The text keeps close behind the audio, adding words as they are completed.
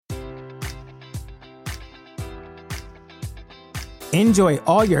Enjoy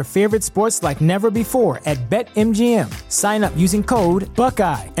all your favorite sports like never before at BetMGM. Sign up using code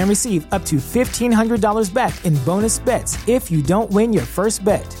Buckeye and receive up to $1,500 back in bonus bets if you don't win your first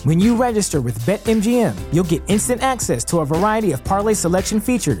bet. When you register with BetMGM, you'll get instant access to a variety of parlay selection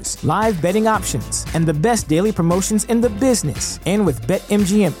features, live betting options, and the best daily promotions in the business. And with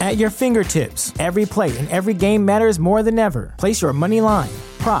BetMGM at your fingertips, every play and every game matters more than ever. Place your money line,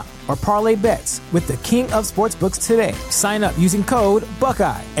 prop, or parlay bets with the king of sportsbooks today. Sign up using code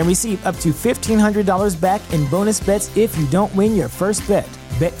Buckeye and receive up to $1,500 back in bonus bets if you don't win your first bet.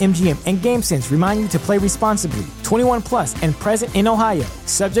 BetMGM and GameSense remind you to play responsibly. 21 plus and present in Ohio,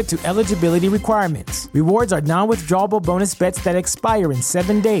 subject to eligibility requirements. Rewards are non-withdrawable bonus bets that expire in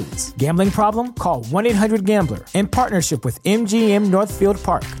 7 days. Gambling problem? Call 1-800-GAMBLER. In partnership with MGM Northfield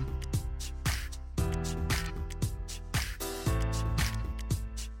Park.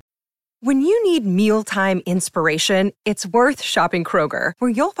 When you need mealtime inspiration, it's worth shopping Kroger, where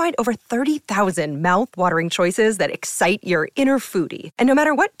you'll find over 30,000 mouth-watering choices that excite your inner foodie. And no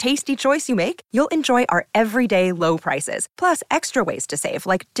matter what tasty choice you make, you'll enjoy our everyday low prices, plus extra ways to save,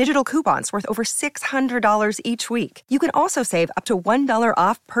 like digital coupons worth over $600 each week. You can also save up to $1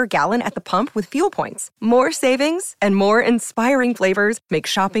 off per gallon at the pump with fuel points. More savings and more inspiring flavors make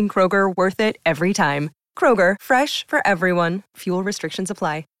shopping Kroger worth it every time. Kroger, fresh for everyone. Fuel restrictions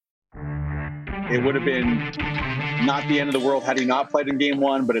apply. It would have been not the end of the world had he not played in game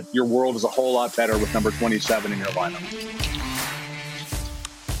one, but your world is a whole lot better with number 27 in your lineup.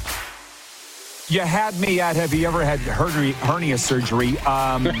 You had me at, have you ever had hernia surgery?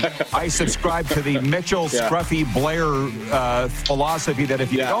 I subscribe to the Mitchell, Scruffy, Blair philosophy that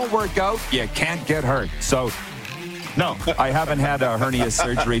if you don't work out, you can't get hurt. So, no, I haven't had a hernia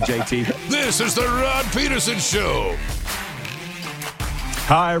surgery, JT. This is the Rod Peterson Show.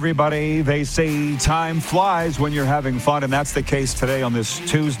 Hi, everybody. They say time flies when you're having fun, and that's the case today on this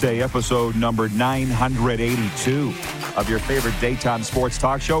Tuesday, episode number 982 of your favorite daytime sports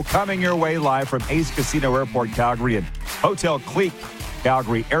talk show, coming your way live from Ace Casino Airport, Calgary, and Hotel Clique,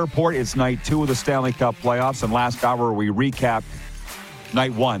 Calgary Airport. It's night 2 of the Stanley Cup playoffs, and last hour we recapped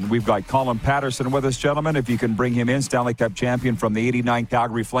night 1. We've got Colin Patterson with us, gentlemen. If you can bring him in, Stanley Cup champion from the 89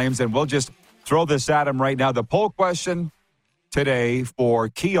 Calgary Flames, and we'll just throw this at him right now. The poll question today for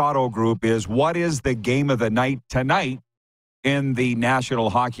Key Auto Group is, what is the game of the night tonight in the National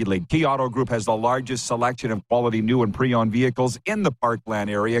Hockey League? Key Auto Group has the largest selection of quality new and pre-owned vehicles in the Parkland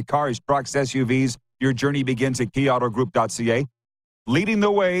area. Cars, trucks, SUVs. Your journey begins at keyautogroup.ca. Leading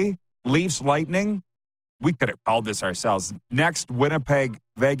the way, Leafs Lightning. We could have called this ourselves. Next, Winnipeg,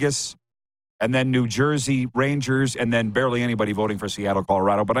 Vegas, and then New Jersey Rangers, and then barely anybody voting for Seattle,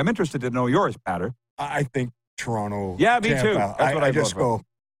 Colorado. But I'm interested to know yours, Patter. I think Toronto. Yeah, me Tampa. too. That's what I just go.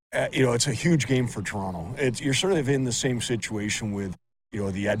 It's a huge game for Toronto. You're sort of in the same situation with,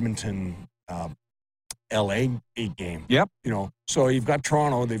 the Edmonton, LA game. Yep. So you've got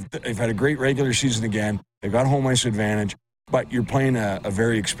Toronto. They've had a great regular season again. They've got home ice advantage, but you're playing a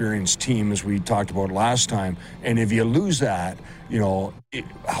very experienced team, as we talked about last time. And if you lose that, if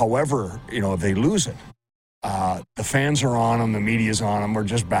they lose it, the fans are on them, the media's on them. We're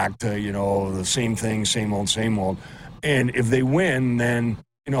just back to, the same thing, same old. And if they win, then,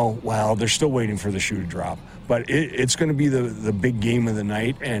 they're still waiting for the shoe to drop. But it's going to be the big game of the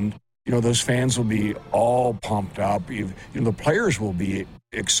night. And, those fans will be all pumped up. The players will be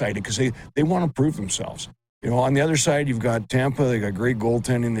excited because they want to prove themselves. On the other side, you've got Tampa. They got great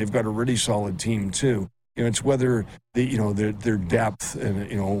goaltending. They've got a really solid team, too. It's whether their depth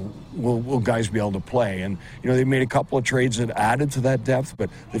and will guys be able to play, and they made a couple of trades that added to that depth, but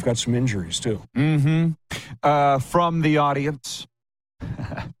they've got some injuries too. From the audience,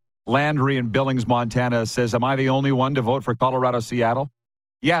 Landry in Billings, Montana says, "Am I the only one to vote for Colorado, Seattle?"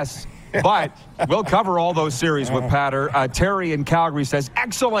 Yes, but we'll cover all those series with Patter. Terry in Calgary says,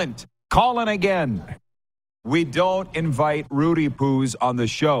 "Excellent, Colin again. We don't invite Rudy Poos on the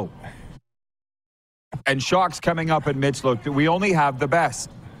show." And Shock's coming up, and Mitch, look, we only have the best.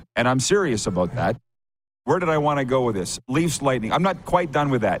 And I'm serious about that. Where did I want to go with this? Leafs Lightning. I'm not quite done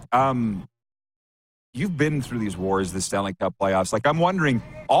with that. You've been through these wars, the Stanley Cup playoffs. Like, I'm wondering,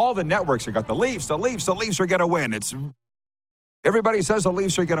 all the networks have got the Leafs are going to win. Everybody says the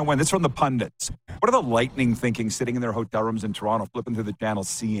Leafs are going to win. It's from the pundits. What are the Lightning thinking, sitting in their hotel rooms in Toronto, flipping through the channels,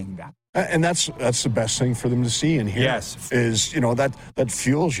 seeing that? And that's the best thing for them to see and hear. Yes. Is, that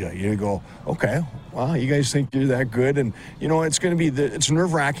fuels you. You go, okay, wow, you guys think you're that good. And, it's going to be it's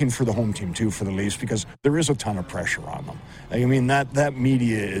nerve-wracking for the home team, too, for the Leafs, because there is a ton of pressure on them. I mean, that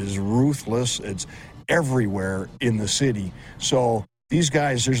media is ruthless. It's everywhere in the city. So these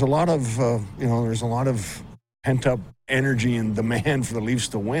guys, there's a lot of pent-up energy and demand for the Leafs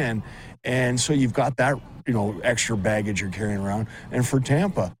to win. And so you've got that, extra baggage you're carrying around. And for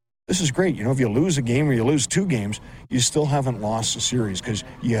Tampa, this is great. If you lose a game or you lose 2 games, you still haven't lost a series because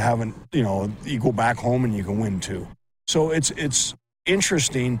you haven't, you go back home and you can win 2. So it's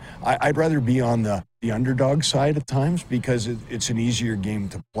interesting. I'd rather be on the underdog side at times because it's an easier game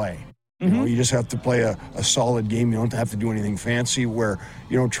to play. You just have to play a solid game. You don't have to do anything fancy where,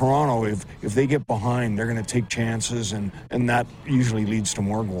 Toronto, if they get behind, they're going to take chances, and that usually leads to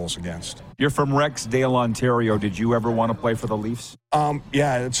more goals against. You're from Rexdale, Ontario. Did you ever want to play for the Leafs?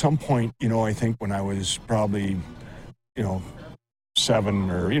 Yeah, at some point, I think when I was probably,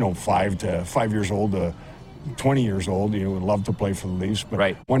 7 or, 5 years old to 20 years old, you would love to play for the Leafs.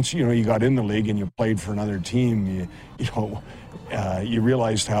 But once, you got in the league and you played for another team, you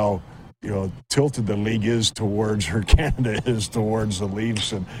realized how, tilted the league is towards, or Canada is towards the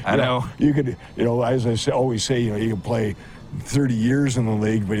Leafs. And I know. You could, as I always say, you could play 30 years in the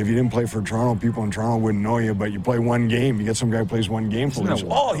league, but if you didn't play for Toronto, people in Toronto wouldn't know you, but you play 1 game. You get some guy who plays 1 game for the Leafs.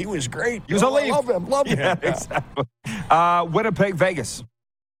 Oh, he was great. He was a Leaf. Love him. Yeah, exactly. Winnipeg, Vegas.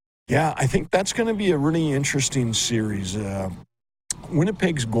 Yeah, I think that's going to be a really interesting series.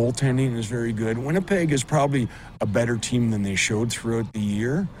 Winnipeg's goaltending is very good. Winnipeg is probably a better team than they showed throughout the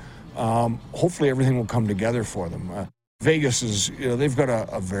year. Hopefully everything will come together for them. Vegas is, they've got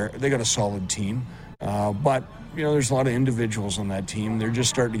a solid team, but there's a lot of individuals on that team. They're just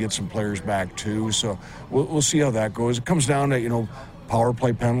starting to get some players back too, so we'll see how that goes. It comes down to power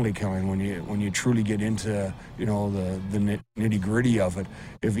play penalty killing when you truly get into the nitty gritty of it.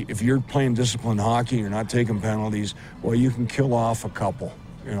 If you're playing disciplined hockey, you're not taking penalties. Well, you can kill off a couple.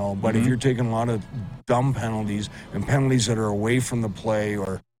 But if you're taking a lot of dumb penalties and penalties that are away from the play,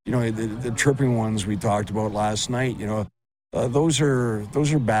 or the tripping ones we talked about last night, those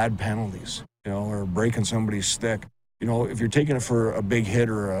are bad penalties, or breaking somebody's stick. If you're taking it for a big hit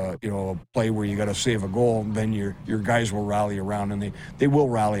or a play where you got to save a goal, then your guys will rally around, and they will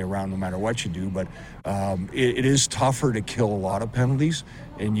rally around no matter what you do. But it is tougher to kill a lot of penalties,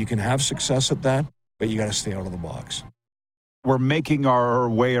 and you can have success at that, but you got to stay out of the box. We're making our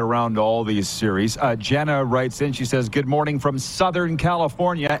way around all these series. Jenna writes in, she says, good morning from Southern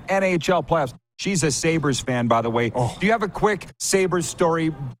California, NHL playoffs. She's a Sabres fan, by the way. Oh. Do you have a quick Sabres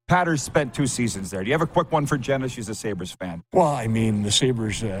story? Patter's spent 2 seasons there. Do you have a quick one for Jenna? She's a Sabres fan. Well, I mean, the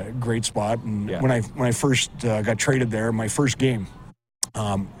Sabres, great spot. And when I first got traded there, my first game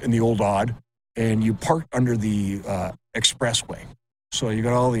in the old Odd, and you parked under the expressway. So you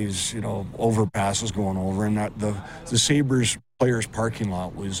got all these, overpasses going over, and the Sabres players' parking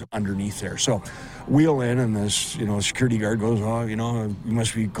lot was underneath there. So wheel in, and this, security guard goes, oh, you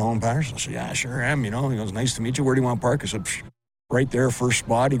must be Colin Patterson. I said, yeah, sure am. He goes, nice to meet you. Where do you want to park? I said, right there, first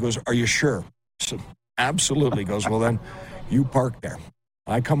spot. He goes, are you sure? I said, absolutely. He goes, well, then you park there.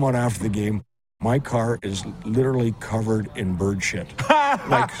 I come out after the game. My car is literally covered in bird shit.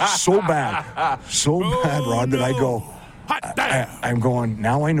 Like, so bad, Rod, that I go, I'm going,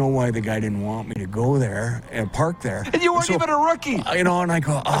 now I know why the guy didn't want me to go there and park there. And you weren't even a rookie. And I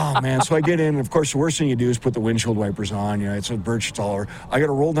go, oh, man. So I get in, and of course, the worst thing you do is put the windshield wipers on. It's a bird shit all over. I got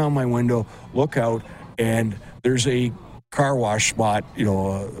to roll down my window, look out, and there's a car wash spot,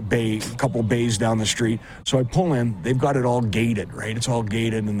 a couple bays down the street. So I pull in. They've got it all gated, right? It's all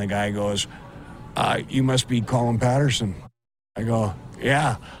gated, and the guy goes, you must be Colin Patterson. I go,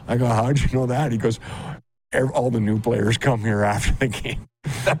 yeah. I go, how'd you know that? He goes, all the new players come here after the game.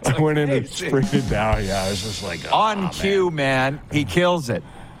 I went in and sprinted down. Yeah, I was just like, on cue, man. He kills it.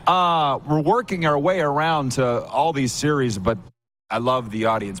 We're working our way around to all these series, but I love the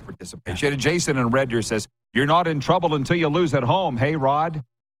audience participation. Jason in Red Deer says, you're not in trouble until you lose at home. Hey, Rod,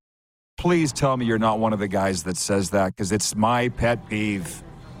 please tell me you're not one of the guys that says that, because it's my pet peeve.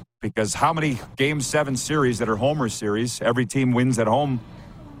 Because how many Game 7 series that are Homer series, every team wins at home,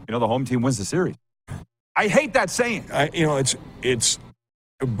 the home team wins the series. I hate that saying. It's,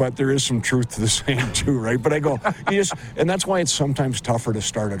 but there is some truth to the saying too, right? But I go, and that's why it's sometimes tougher to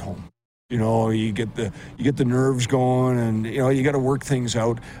start at home. You get the nerves going, and you got to work things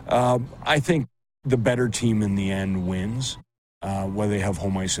out. I think the better team in the end wins, whether they have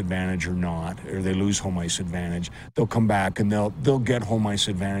home ice advantage or not, or they lose home ice advantage. They'll come back and they'll get home ice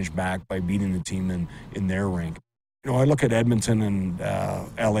advantage back by beating the team in their rink. I look at Edmonton and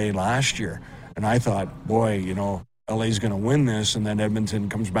LA last year. And I thought, boy, LA's going to win this, and then Edmonton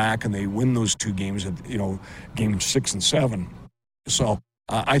comes back and they win those 2 games at, game 6 and 7. So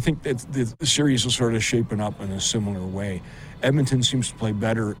I think that the series is sort of shaping up in a similar way. Edmonton seems to play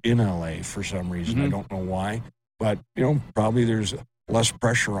better in LA for some reason. I don't know why, but probably there's less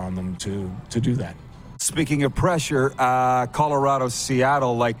pressure on them to do that. Speaking of pressure, Colorado,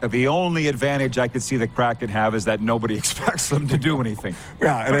 Seattle, like the only advantage I could see the Kraken have is that nobody expects them to do anything.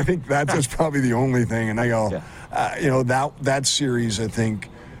 Yeah, and I think that's probably the only thing. And I go, that series, I think,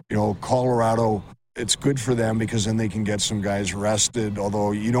 Colorado, it's good for them because then they can get some guys rested,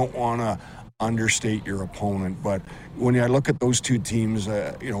 although you don't want to understate your opponent. But when I look at those two teams,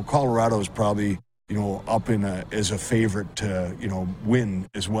 Colorado is probably up as a favorite to, win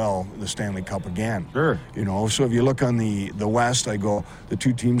as well the Stanley Cup again. Sure. So if you look on the West, I go, the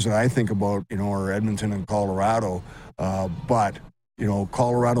two teams that I think about, are Edmonton and Colorado. But,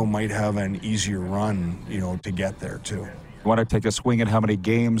 Colorado might have an easier run, to get there too. You want to take a swing at how many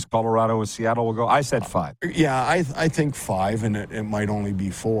games Colorado and Seattle will go? I said 5. Yeah, I think 5, and it might only be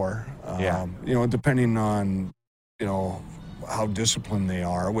 4. Depending on, how disciplined they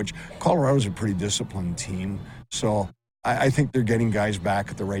are, which Colorado's a pretty disciplined team. So I think they're getting guys back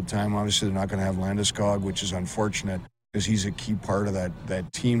at the right time. Obviously, they're not going to have Landeskog, which is unfortunate because he's a key part of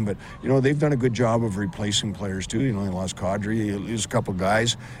that team. But, they've done a good job of replacing players, too. They lost Kadri. They lose a couple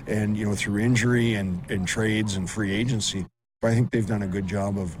guys. And, through injury and trades and free agency, but I think they've done a good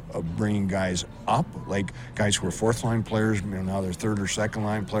job of bringing guys up, like guys who are fourth-line players, now they're third or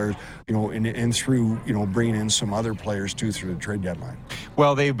second-line players, and through, bringing in some other players, too, through the trade deadline.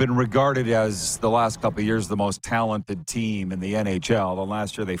 Well, they've been regarded as, the last couple of years, the most talented team in the NHL. And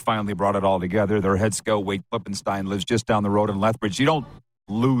last year, they finally brought it all together. Their head scout, Wade Klippenstein, lives just down the road in Lethbridge. You don't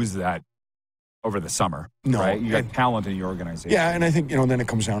lose that over the summer, no, right? You got talent in your organization. Yeah, and I think, then it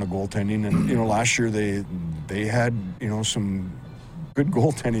comes down to goaltending. And, last year they had, some good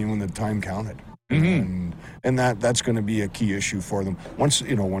goaltending when the time counted. Mm-hmm. And that's going to be a key issue for them once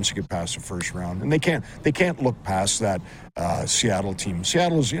you get past the first round. And they can't look past that Seattle team.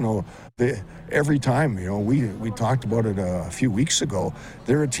 Seattle's, every time, we talked about it a few weeks ago.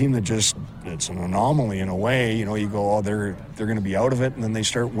 They're a team that it's an anomaly in a way. You go, oh, they're going to be out of it, and then they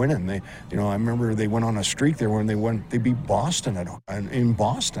start winning. I remember they went on a streak there when they beat Boston in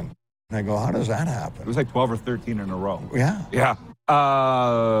Boston. And I go, how does that happen? It was like 12 or 13 in a row. Yeah. Yeah.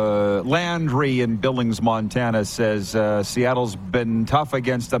 Landry in Billings, Montana says Seattle's been tough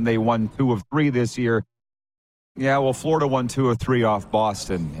against them. They won 2 of 3 this year. Yeah, well, Florida won 2 of 3 off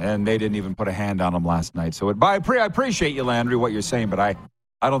Boston, and they didn't even put a hand on them last night. So I appreciate you, Landry, what you're saying, but I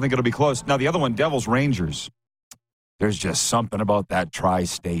don't think it'll be close. Now, the other one, Devils Rangers. There's just something about that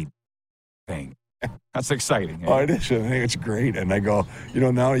tri-state thing. That's exciting. Oh, it is. I think it's great. And I go,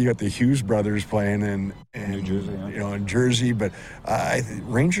 now you got the Hughes brothers playing in New Jersey, in Jersey. But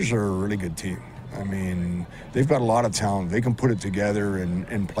Rangers are a really good team. I mean, they've got a lot of talent. They can put it together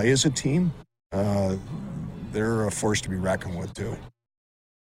and play as a team. They're a force to be reckoned with, too.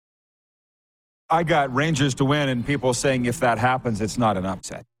 I got Rangers to win, and people saying if that happens, it's not an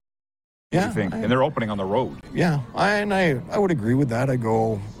upset. Yeah. And they're opening on the road. Yeah, I would agree with that. I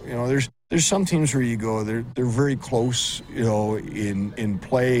go, there's some teams where you go, they're very close, in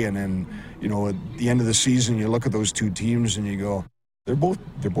play, and then, at the end of the season, you look at those two teams and you go, they're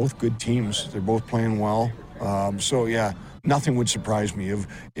both good teams. They're both playing well. So yeah, nothing would surprise me if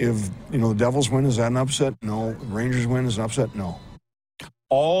the Devils win. Is that an upset? No. Rangers win is an upset? No.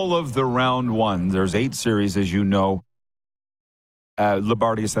 All of the round one, there's 8 series, as you know.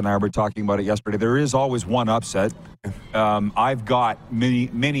 Labardius and I were talking about it yesterday. There is always one upset. I've got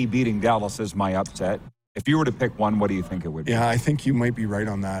many beating Dallas as my upset. If you were to pick one, what do you think it would be? Yeah, I think you might be right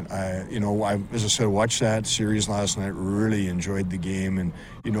on that. As I said, watched that series last night. Really enjoyed the game, and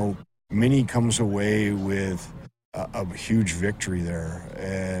Minnie comes away with a huge victory there.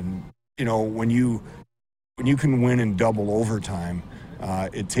 And when you can win in double overtime,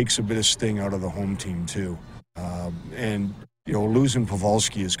 it takes a bit of sting out of the home team too. And losing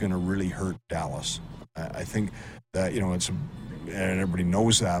Pavelski is going to really hurt Dallas. I think that, and everybody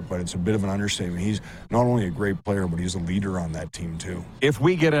knows that, but it's a bit of an understatement. He's not only a great player, but he's a leader on that team, too. If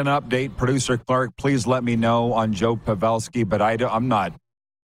we get an update, Producer Clark, please let me know on Joe Pavelski, but I'm not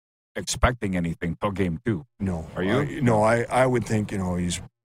expecting anything till game 2. No. Are you? I would think, he's,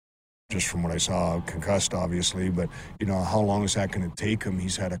 just from what I saw, concussed, obviously, but, how long is that going to take him?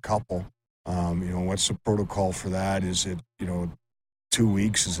 He's had a couple. What's the protocol for that? Is it, 2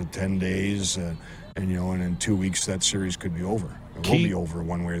 weeks? Is it 10 days? And in 2 weeks, that series could be over. It will be over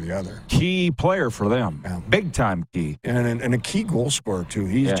one way or the other. Key player for them. Yeah. Big time key. And a key goal scorer, too.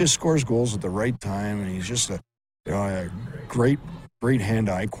 He just scores goals at the right time, and he's just a great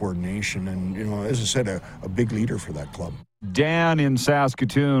hand-eye coordination. And, as I said, a big leader for that club. Dan in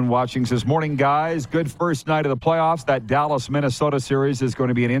Saskatoon watching says, morning, guys. Good first night of the playoffs. That Dallas-Minnesota series is going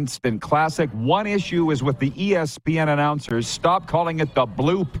to be an instant classic. One issue is with the ESPN announcers. Stop calling it the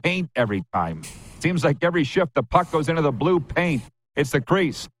blue paint every time. Seems like every shift the puck goes into the blue paint. It's the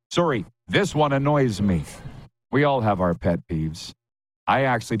crease. Sorry, this one annoys me. We all have our pet peeves. I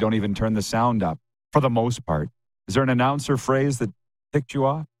actually don't even turn the sound up, for the most part. Is there an announcer phrase that ticked you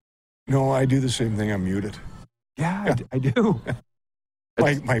off? No, I do the same thing. I'm muted. Yeah. I do.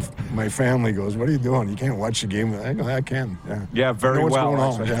 My family goes, "What are you doing? You can't watch the game." I go, "I can." Yeah, very well.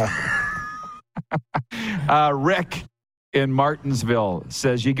 What's going on? Yeah. Rick in Martinsville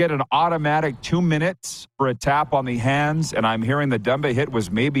says you get an automatic 2 minutes for a tap on the hands, and I'm hearing the Dumba hit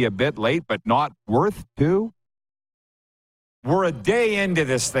was maybe a bit late, but not worth 2. We're a day into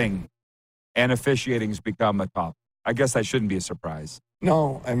this thing, and officiating's become a topic. I guess that shouldn't be a surprise.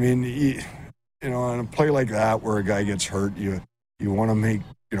 No, I mean, on a play like that where a guy gets hurt, you want to make,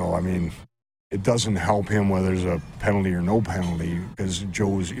 it doesn't help him whether there's a penalty or no penalty because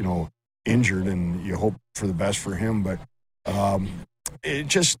Joe's, injured, and you hope for the best for him. But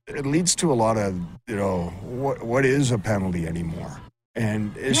it leads to a lot of, what is a penalty anymore?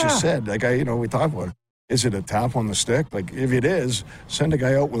 And as you said, we talked about it. Is it a tap on the stick? Like, if it is, send a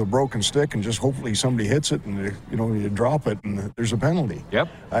guy out with a broken stick and just hopefully somebody hits it and, you drop it and there's a penalty. Yep.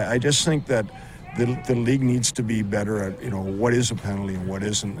 I just think that the league needs to be better at, what is a penalty and what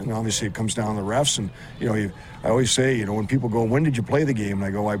isn't. And obviously it comes down to the refs. And, I always say, when people go, "When did you play the game?" And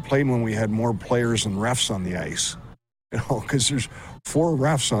I go, "I played when we had more players than refs on the ice." Because there's 4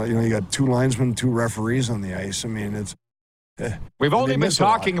 refs on, you got 2 linesmen, 2 referees on the ice. I mean, it's... We've only been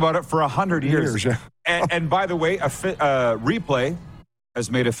talking about it for 100 years. Yeah. and by the way, replay has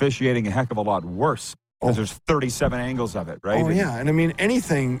made officiating a heck of a lot worse because there's 37 angles of it, right? Oh, yeah. And I mean,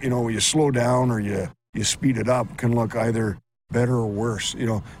 anything, you slow down or you speed it up can look either better or worse.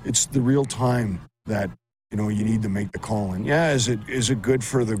 It's the real time that, you need to make the call. And is it good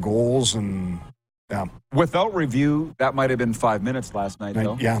for the goals? And yeah. Without review, that might have been 5 minutes last night,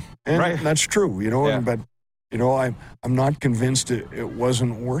 though. Yeah. And right. That's true, but I'm not convinced it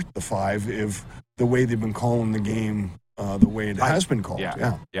wasn't worth the 5 if the way they've been calling the game, the way it has been called.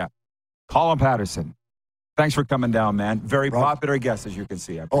 Yeah. Colin Patterson, thanks for coming down, man. Very popular guest, as you can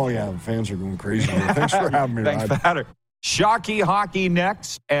see. The fans are going crazy. Thanks for having me, Thanks, Patter. Shockey hockey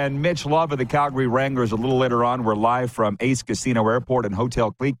next, and Mitch Love of the Calgary Wranglers a little later on. We're live from Ace Casino Airport and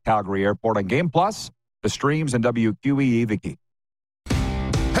Hotel Clique Calgary Airport on Game Plus, the streams, and WQEE The Key.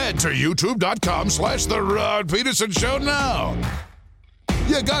 Head to youtube.com/The Rod Peterson Show now.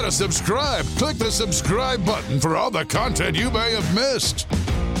 You gotta subscribe. Click the subscribe button for all the content you may have missed.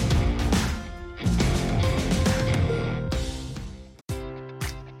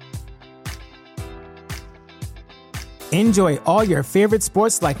 Enjoy all your favorite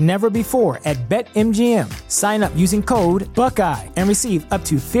sports like never before at BetMGM. Sign up using code Buckeye and receive up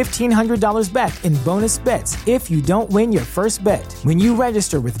to $1,500 back in bonus bets if you don't win your first bet. When you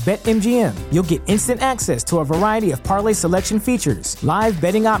register with BetMGM, you'll get instant access to a variety of parlay selection features, live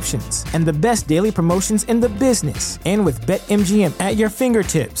betting options, and the best daily promotions in the business. And with BetMGM at your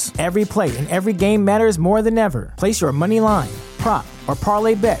fingertips, every play and every game matters more than ever. Place your money line, prop, or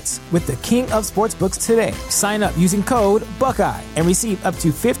parlay bets with the king of sportsbooks today. Sign up using code Buckeye and receive up to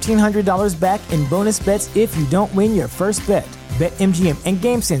 $1,500 back in bonus bets if you don't win your first bet. BetMGM and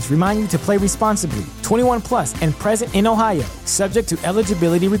GameSense remind you to play responsibly. 21 plus and present in Ohio, subject to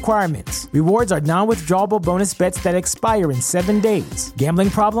eligibility requirements. Rewards are non-withdrawable bonus bets that expire in 7 days. Gambling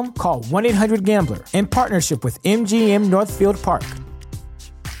problem? Call 1-800-GAMBLER. In partnership with MGM Northfield Park.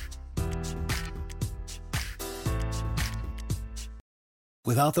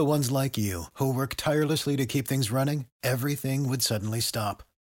 Without the ones like you, who work tirelessly to keep things running, everything would suddenly stop.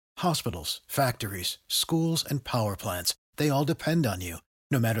 Hospitals, factories, schools, and power plants, they all depend on you.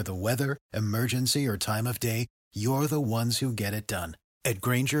 No matter the weather, emergency, or time of day, you're the ones who get it done. At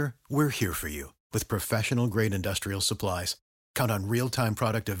Grainger, we're here for you with professional-grade industrial supplies. Count on real-time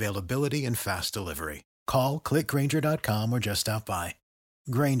product availability and fast delivery. Call, clickgrainger.com, or just stop by.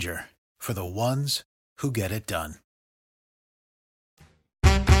 Grainger, for the ones who get it done.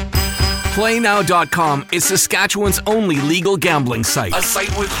 PlayNow.com is Saskatchewan's only legal gambling site. A site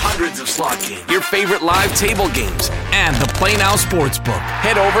with hundreds of slot games, your favorite live table games, and the Play Now Sportsbook.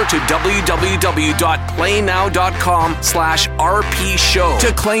 Head over to www.playnow.com/RP Show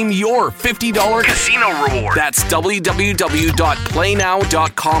to claim your $50 casino reward. That's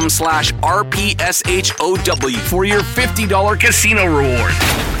www.playnow.com/RPSHOW for your $50 casino reward.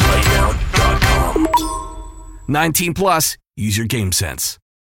 PlayNow.com. 19 plus. Use your game sense.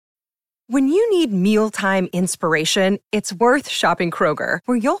 When you need mealtime inspiration, it's worth shopping Kroger,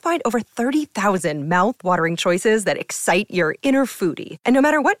 where you'll find over 30,000 mouth-watering choices that excite your inner foodie. And no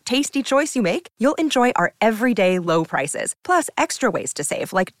matter what tasty choice you make, you'll enjoy our everyday low prices, plus extra ways to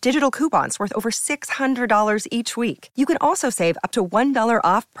save, like digital coupons worth over $600 each week. You can also save up to $1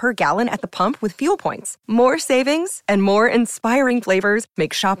 off per gallon at the pump with fuel points. More savings and more inspiring flavors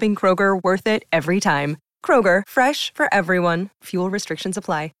make shopping Kroger worth it every time. Kroger, fresh for everyone. Fuel restrictions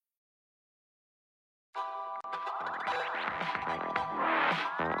apply.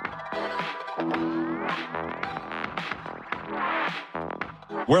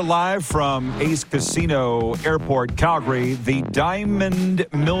 We're live from Ace Casino Airport, Calgary. The Diamond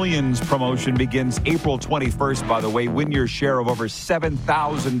Millions promotion begins April 21st, by the way. Win your share of over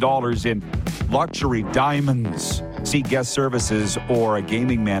 $7,000 in luxury diamonds. See guest services or a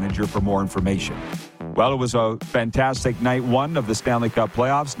gaming manager for more information. Well, it was a fantastic night one of the Stanley Cup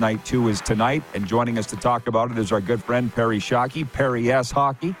playoffs. Night two is tonight. And joining us to talk about it is our good friend, Perry Shockey, Perry S.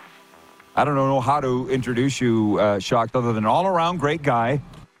 Hockey. I don't know how to introduce you, Shock, other than all-around great guy,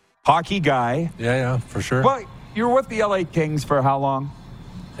 hockey guy. Yeah, for sure. Well, you were with the LA Kings for how long?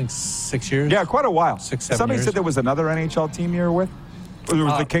 I think 6 years. Yeah, quite a while. 6, 7 Somebody years. said there was another NHL team you were with? Or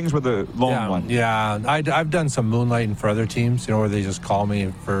was the Kings were the lone one? Yeah, I've done some moonlighting for other teams, where they just call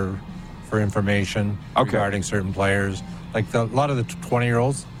me for information regarding certain players. Like a lot of the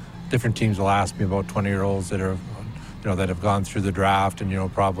 20-year-olds, different teams will ask me about 20-year-olds that are, that have gone through the draft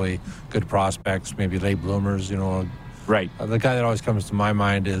and, probably good prospects, maybe late bloomers, Right. The guy that always comes to my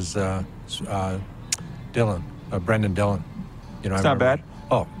mind is Dillon, Brendan Dillon. It's not bad.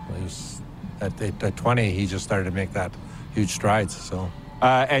 Oh, he was, at 20, he just started to make that huge strides, so...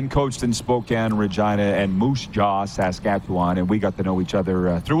 And coached in Spokane, Regina, and Moose Jaw, Saskatchewan, and we got to know each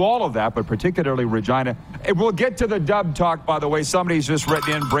other through all of that, but particularly Regina. And we'll get to the dub talk, by the way. Somebody's just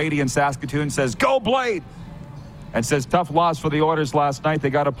written in, Brady in Saskatoon says, "Go Blade!" And says, tough loss for the Oilers last night. They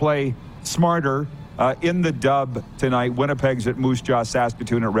got to play smarter in the dub tonight. Winnipeg's at Moose Jaw,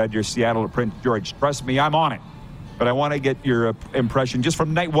 Saskatoon at Red Deer, Seattle at Prince George. Trust me, I'm on it. But I want to get your impression just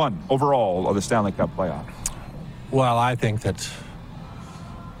from night one overall of the Stanley Cup playoff. Well, I think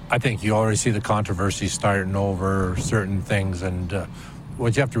you already see the controversy starting over certain things. And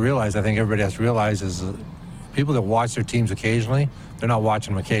what you have to realize, I think everybody has to realize, is people that watch their teams occasionally, they're not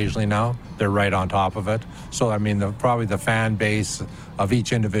watching them occasionally now. They're right on top of it. So, I mean, probably the fan base of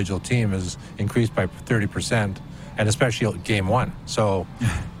each individual team is increased by 30%, and especially game one. So,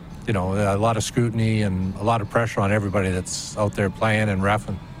 a lot of scrutiny and a lot of pressure on everybody that's out there playing and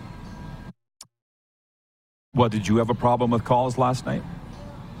reffing. Well, did you have a problem with calls last night?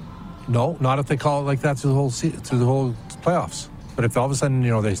 No, not if they call it like that through the whole playoffs. But if all of a sudden,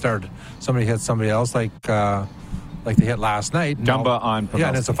 somebody hits somebody else like they hit last night. Dumba on Pavelski. Yeah,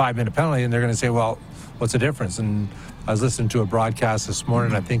 and it's a 5-minute penalty, and they're going to say, well, what's the difference? And I was listening to a broadcast this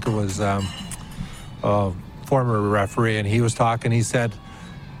morning, I think it was a former referee, and he was talking, he said,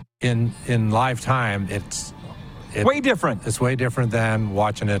 in live time, it's way different. It's way different than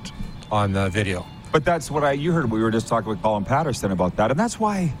watching it on the video. But that's what you heard. We were just talking with Colin Patterson about that, and that's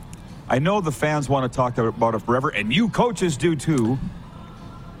why I know the fans want to talk about it forever, and you coaches do too.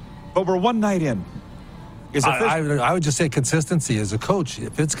 But we're one night in. I would just say consistency as a coach.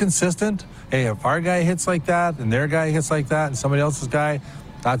 If it's consistent, hey, if our guy hits like that and their guy hits like that and somebody else's guy,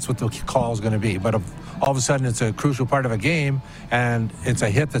 that's what the call is going to be. But if all of a sudden it's a crucial part of a game and it's a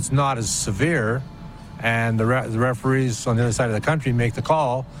hit that's not as severe, and the referees on the other side of the country make the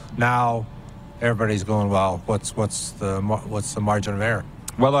call, now everybody's going, well, what's the margin of error?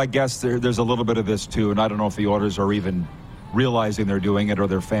 Well, I guess there's a little bit of this too, and I don't know if the Oilers are even realizing they're doing it or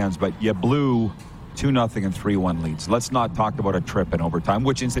their fans, but you blew 2-0 and 3-1 leads. Let's not talk about a trip in overtime,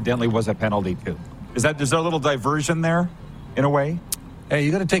 which incidentally was a penalty too. Is there a little diversion there, in a way? Hey,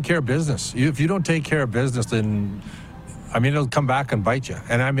 you got to take care of business. If you don't take care of business, then it'll come back and bite you.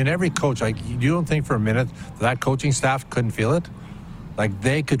 And every coach, you don't think for a minute that coaching staff couldn't feel it? Like,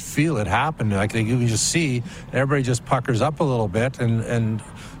 they could feel it happen. Like, you can just see everybody just puckers up a little bit, and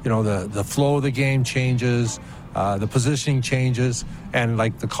the flow of the game changes, the positioning changes, and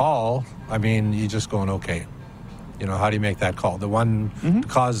like the call, you're just going, okay, how do you make that call? The one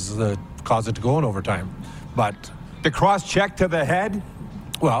cause it to go in overtime. But the cross check to the head?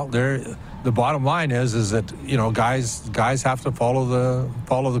 Well, the bottom line is that guys have to follow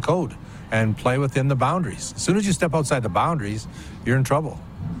the code and play within the boundaries. As soon as you step outside the boundaries, you're in trouble.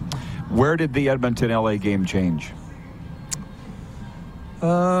 Where did the Edmonton-LA game change?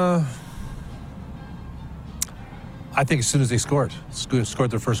 I think as soon as they scored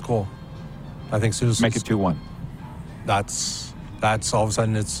their first goal. I think as soon as make it 2-1. That's That's all of a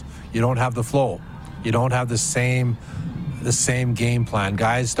sudden you don't have the flow. You don't have the same game plan.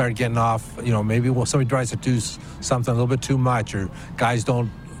 Guys start getting off, maybe somebody tries to do something a little bit too much, or guys don't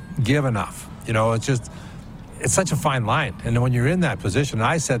give enough. It's such a fine line. And when you're in that position, and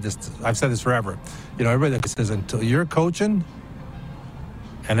I've said this forever, everybody that says until you're coaching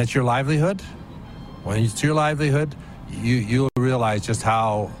and it's your livelihood, when it's your livelihood, you'll realize just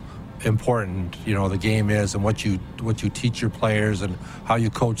how important the game is, and what you teach your players and how you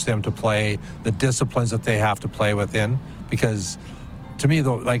coach them to play, the disciplines that they have to play within. Because to me,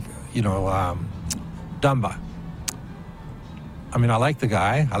 though, Dumba, I mean, I like the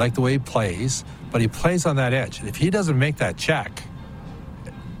guy, I like the way he plays, but he plays on that edge. If he doesn't make that check,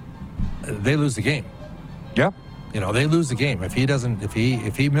 they lose the game. Yep. They lose the game if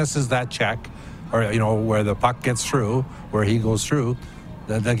he misses that check, or where the puck gets through, where he goes through,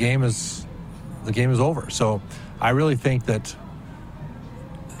 the game is over. So I really think that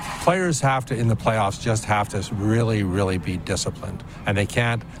players have to, in the playoffs, just have to really, really be disciplined, and they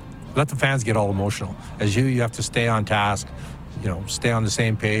can't let the fans get all emotional. As you have to stay on task, stay on the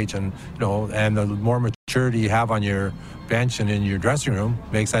same page, and and the more maturity you have on your bench and in your dressing room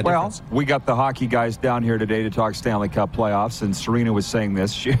makes that difference. Well, we got the hockey guys down here today to talk Stanley Cup playoffs, and Serena was saying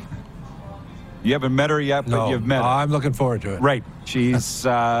this. You haven't met her yet, but you've met her. I'm looking forward to it. Right. She's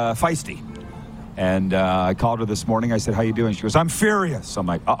feisty. And I called her this morning. I said, how you doing? She goes, I'm furious. I'm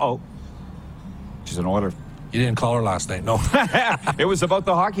like, uh-oh. She's an Oiler. You didn't call her last night, no. It was about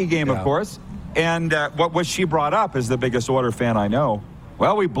the hockey game, of course. And what she brought up is the biggest Oiler fan I know.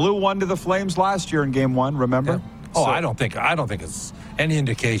 Well, we blew one to the Flames last year in Game 1, remember? Yeah. Oh, I don't think it's any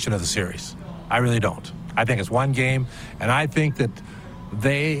indication of the series. I really don't. I think it's one game, and I think that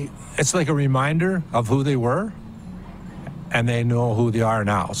it's like a reminder of who they were, and they know who they are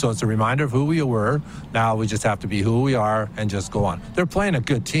now. So it's a reminder of who we were. Now we just have to be who we are and just go on. They're playing a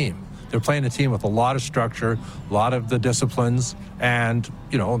good team. They're playing a team with a lot of structure, a lot of the disciplines, and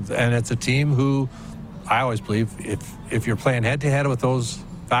and it's a team who, I always believe, if you're playing head-to-head with those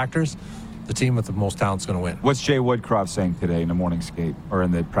factors, the team with the most talent is going to win. What's Jay Woodcroft saying today in the morning skate or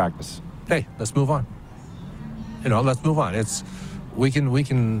in the practice? Hey, let's move on. Let's move on. There's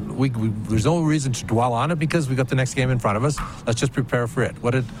no reason to dwell on it because we got the next game in front of us. Let's just prepare for it.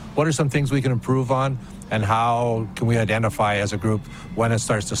 What are some things we can improve on, and how can we identify as a group when it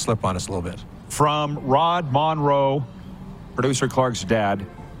starts to slip on us a little bit? From Rod Monroe, producer Clark's dad,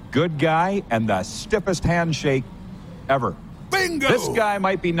 good guy and the stiffest handshake ever. Bingo! This guy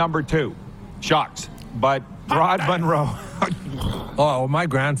might be number 2. Shocks. But Rod Monroe. Oh, my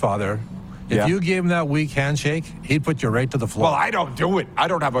grandfather, if you gave him that weak handshake, he'd put you right to the floor. Well, I don't do it. I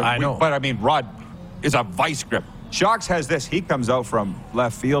don't have a I know. But I mean, Rod is a vice grip. Shocks has this. He comes out from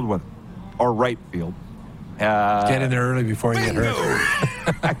left field or right field. Get in there early before you get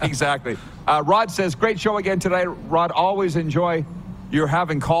hurt. Exactly. Rod says, great show again today. Rod, always enjoy your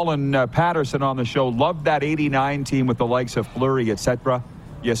having Colin Patterson on the show. Loved that 89 team with the likes of Fleury, etc.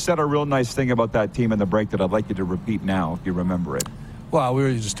 You said a real nice thing about that team in the break that I'd like you to repeat now, if you remember it. Well, we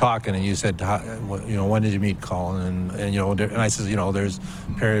were just talking, and you said, when did you meet Colin? And I said, there's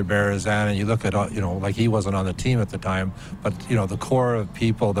Perry Barazan, and you look at, like he wasn't on the team at the time, but, the core of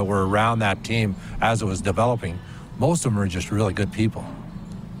people that were around that team as it was developing, most of them are just really good people.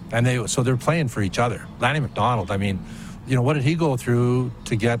 And they're playing for each other. Lanny McDonald, I mean, what did he go through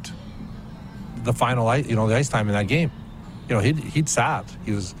to get the final, the ice time in that game? He'd sat.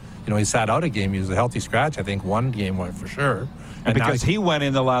 He sat out a game. He was a healthy scratch, I think, one game for sure. And because he went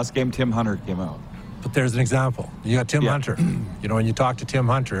in the last game, Tim Hunter came out. But there's an example. You got Tim Hunter. When you talk to Tim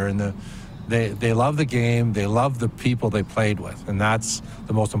Hunter, and they love the game, they love the people they played with, and that's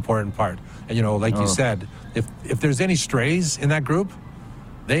the most important part. And you said, if there's any strays in that group,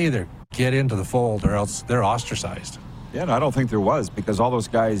 they either get into the fold or else they're ostracized. Yeah, no, I don't think there was, because all those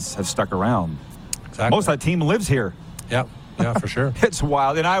guys have stuck around. Exactly. Most of that team lives here. Yep. Yeah, for sure. It's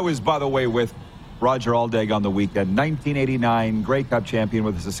wild. And I was, by the way, with Roger Aldag on the weekend, 1989 Grey Cup champion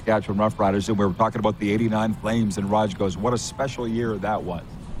with the Saskatchewan Roughriders, and we were talking about the 89 Flames, and Roger goes, what a special year that was.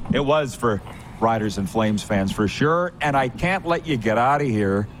 It was for Riders and Flames fans for sure, and I can't let you get out of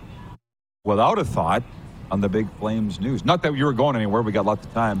here without a thought on the big Flames news. Not that you were going anywhere, we got lots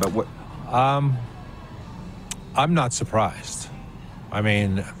of time, but what? I'm not surprised. I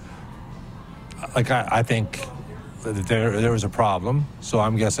mean, I think there was a problem, so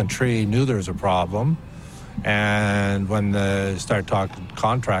I'm guessing Tree knew there was a problem, and when the start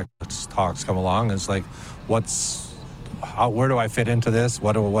contract talks come along, it's like, where do I fit into this?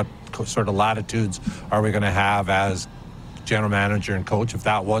 What sort of latitudes are we going to have as general manager and coach if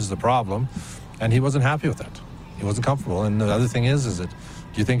that was the problem? And he wasn't happy with it. He wasn't comfortable. And the other thing is that, do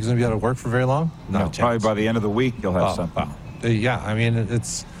you think he's going to be able to work for very long? No, probably by the end of the week he'll have something. Yeah, I mean,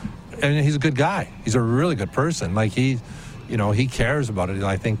 and he's a good guy. He's a really good person. Like, he cares about it.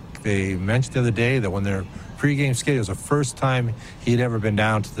 I think they mentioned the other day that when their pregame skate, it was the first time he'd ever been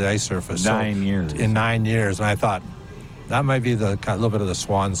down to the ice surface. 9 years. In 9 years. And I thought that might be a little bit of the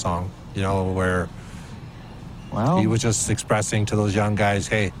swan song, where he was just expressing to those young guys,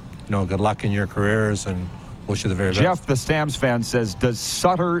 hey, good luck in your careers and wish you the very best. Jeff, the Stamps fan, says, does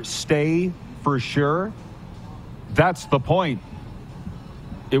Sutter stay for sure? That's the point.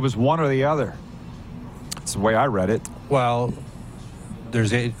 It was one or the other. That's the way I read it. Well,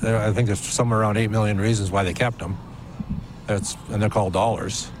 I think there's somewhere around 8 million reasons why they kept him. And they're called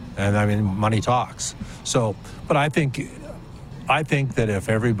dollars. And I mean, money talks. So, but I think that if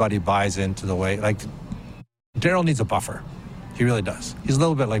everybody buys into the way, like, Darryl needs a buffer. He really does. He's a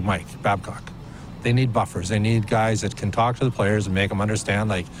little bit like Mike Babcock. They need buffers. They need guys that can talk to the players and make them understand,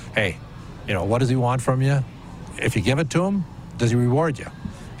 like, hey, what does he want from you? If you give it to him, does he reward you?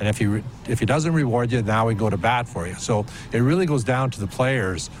 And if he doesn't reward you, now we go to bat for you. So it really goes down to the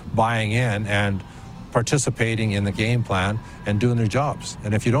players buying in and participating in the game plan and doing their jobs.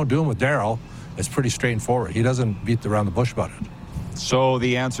 And if you don't do them with Darryl, it's pretty straightforward. He doesn't beat around the bush about it. So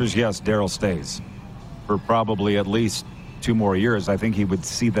the answer is yes, Darryl stays for probably at least 2 more years. I think he would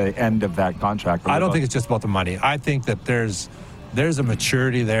see the end of that contract. I don't think it's just about the money. I think that there's a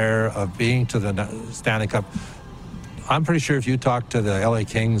maturity there of being to the Stanley Cup. I'm pretty sure if you talk to the LA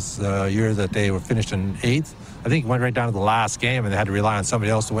Kings year that they were finished in 8th, I think it went right down to the last game and they had to rely on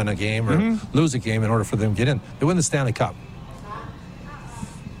somebody else to win a game or lose a game in order for them to get in. They win the Stanley Cup.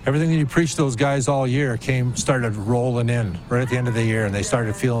 Everything that you preached those guys all year started rolling in right at the end of the year, and they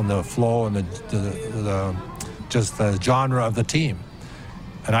started feeling the flow and the genre of the team.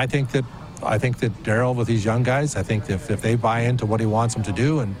 And I think that Darryl, with these young guys, I think if they buy into what he wants them to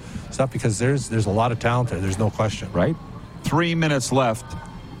do and stuff, because there's a lot of talent there. There's no question. Right? 3 minutes left.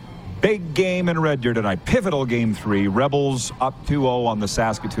 Big game in Red Deer tonight. Pivotal game 3. Rebels up 2-0 on the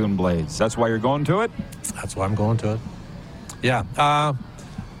Saskatoon Blades. That's why you're going to it? That's why I'm going to it. Yeah.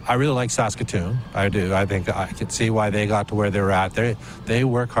 I really like Saskatoon. I do. I think that I can see why they got to where they were at. They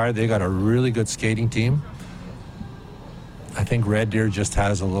work hard. They got a really good skating team. I think Red Deer just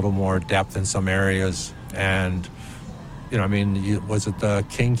has a little more depth in some areas. And, was it the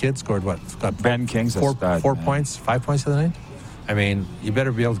King kid scored what? Ben King's 4 points, 5 points the other night? I mean, you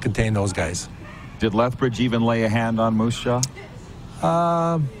better be able to contain those guys. Did Lethbridge even lay a hand on Moose Jaw?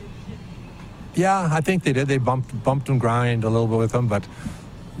 Yeah, I think they did. They bumped and grind a little bit with them, but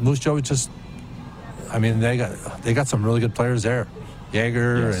Moose Jaw was just, they got some really good players there.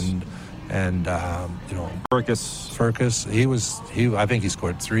 Yeager and Furcus. I think he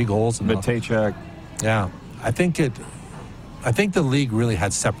scored 3 goals. Matejchak. Yeah. I think the league really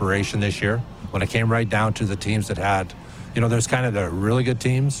had separation this year when it came right down to the teams that had, there's kind of the really good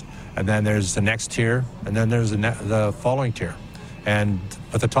teams, and then there's the next tier, and then there's the following tier.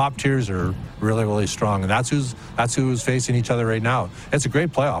 But the top tiers are really, really strong, and that's who's facing each other right now. It's a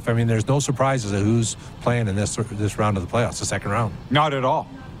great playoff. I mean, there's no surprises of who's playing in this round of the playoffs, the second round. Not at all.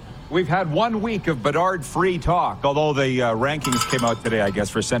 We've had 1 week of Bedard-free talk, although the rankings came out today, I guess,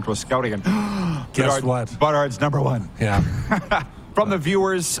 for Central Scouting. And guess what? Bedard's number 1. Yeah. From the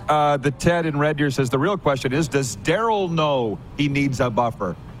viewers, the Ted in Red Deer says, the real question is, does Darryl know he needs a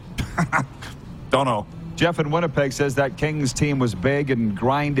buffer? Don't know. Jeff in Winnipeg says that Kings team was big and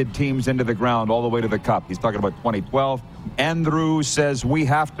grinded teams into the ground all the way to the Cup. He's talking about 2012. Andrew says we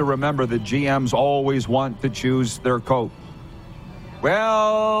have to remember that GMs always want to choose their coach.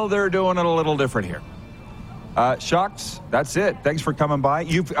 Well, they're doing it a little different here. Shocks, that's it. Thanks for coming by.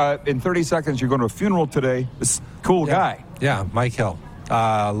 You've in 30 seconds, you're going to a funeral today. This cool guy. Yeah, Mike Hill.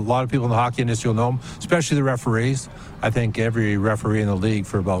 A lot of people in the hockey industry will know him, especially the referees. I think every referee in the league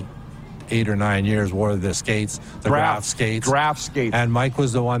for about 8 or 9 years wore the skates, the Graf skates. Graf skates. And Mike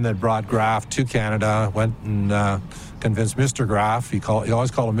was the one that brought Graf to Canada, went and convinced Mr. Graf, he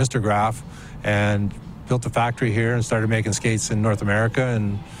always called him Mr. Graf, and built a factory here and started making skates in North America.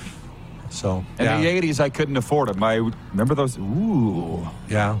 And so, in the 80s, I couldn't afford them. I remember those. Ooh.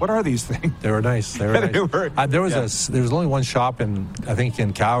 Yeah. What are these things? They were nice. They were nice. There was only one shop in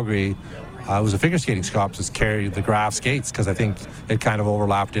Calgary. It was a figure skating shop that carried the Graf skates because I think it kind of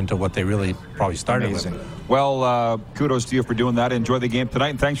overlapped into what they really probably started with. Well, kudos to you for doing that. Enjoy the game tonight,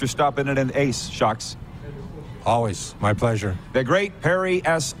 and thanks for stopping in and Ace, Shocks. Always. My pleasure. The great Perry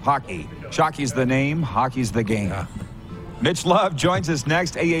S. Hockey. Shockey's the name, hockey's the game. Yeah. Mitch Love joins us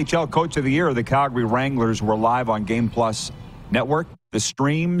next. AHL Coach of the Year of the Calgary Wranglers. We're live on Game Plus Network. the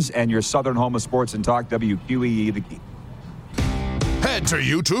streams, and your southern home of sports and talk, WQEE, the key. Head to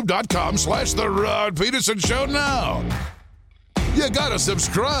youtube.com/The Rod Peterson Show now. You gotta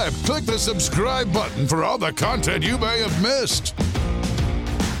subscribe. Click the subscribe button for all the content you may have missed.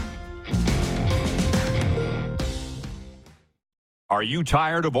 Are you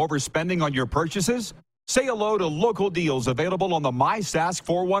tired of overspending on your purchases? Say hello to local deals available on the MySask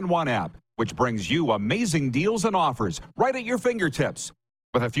 411 app, which brings you amazing deals and offers right at your fingertips.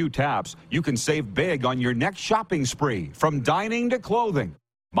 With a few taps, you can save big on your next shopping spree, from dining to clothing.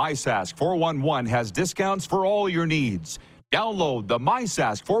 MySask 411 has discounts for all your needs. Download the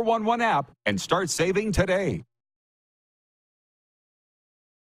MySask 411 app and start saving today.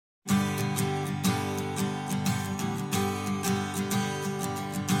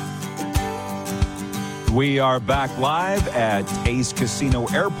 We are back live at Ace Casino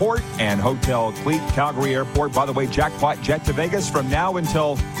Airport and Hotel Cleat, Calgary Airport. By the way, jackpot jet to Vegas from now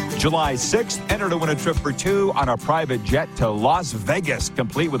until July 6th. Enter to win a trip for two on a private jet to Las Vegas,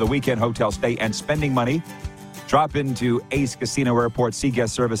 complete with a weekend hotel stay and spending money. Drop into Ace Casino Airport, see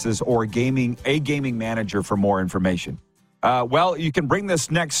guest services or a gaming manager for more information. Well, you can bring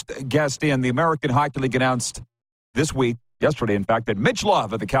this next guest in. The American Hockey League announced this week, yesterday, in fact, that Mitch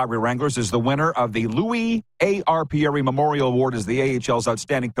Love of the Calgary Wranglers is the winner of the Louis A.R. Pierre Memorial Award as the AHL's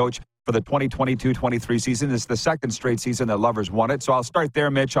outstanding coach for the 2022-23 season. It's the second straight season that Love has won it. So I'll start there,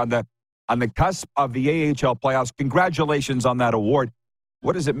 Mitch, on the cusp of the AHL playoffs. Congratulations on that award.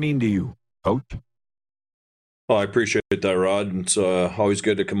 What does it mean to you, Coach? Well, I appreciate that, Rod. It's always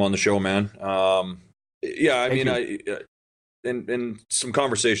good to come on the show, man. In some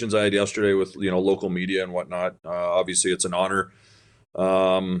conversations I had yesterday with local media and whatnot, obviously it's an honor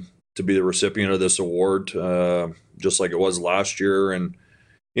to be the recipient of this award, just like it was last year, and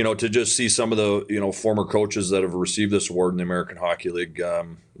to just see some of the former coaches that have received this award in the American Hockey League.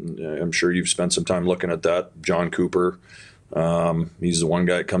 I'm sure you've spent some time looking at that. John Cooper, he's the one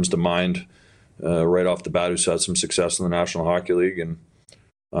guy that comes to mind right off the bat who's had some success in the National Hockey League, and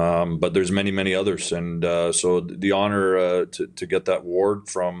but there's many others, and so the honor to get that award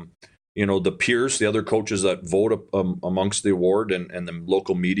from the peers, the other coaches that vote amongst the award, and the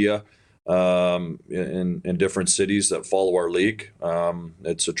local media in different cities that follow our league.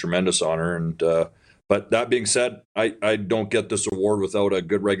 It's a tremendous honor, and but that being said, I don't get this award without a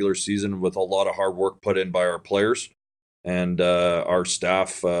good regular season with a lot of hard work put in by our players and our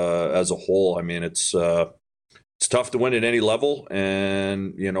staff as a whole. I mean, it's tough to win at any level,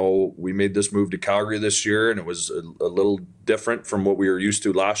 and we made this move to Calgary this year, and it was a little different from what we were used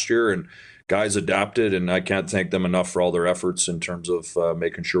to last year, and guys adapted, and I can't thank them enough for all their efforts in terms of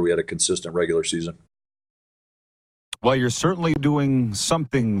making sure we had a consistent regular season. Well, you're certainly doing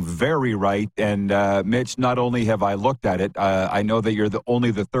something very right, and Mitch, not only have I looked at it, I know that you're only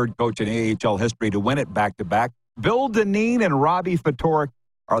the third coach in AHL history to win it back-to-back. Bill Dineen and Robbie Fatorik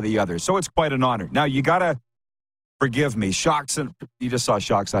are the others, so it's quite an honor. Now, you got to forgive me. You just saw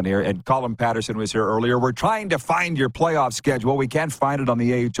Shocks on here, and Colin Patterson was here earlier. We're trying to find your playoff schedule. We can't find it on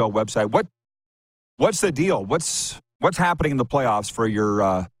the AHL website. What's the deal? What's happening in the playoffs for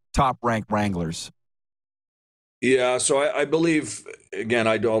your top-ranked Wranglers? Yeah, so I believe, again,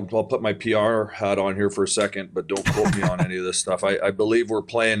 I'll put my PR hat on here for a second, but don't quote me on any of this stuff. I believe we're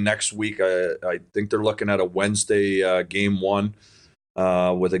playing next week. I think they're looking at a Wednesday game one.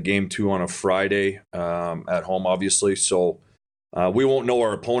 With a game two on a Friday at home, obviously. So we won't know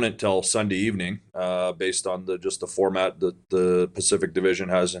our opponent till Sunday evening, based on the format that the Pacific Division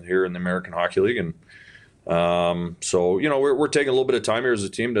has in here in the American Hockey League. And so we're taking a little bit of time here as a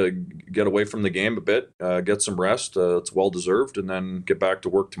team to get away from the game a bit, get some rest. It's well deserved, and then get back to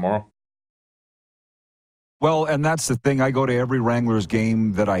work tomorrow. Well, and that's the thing. I go to every Wranglers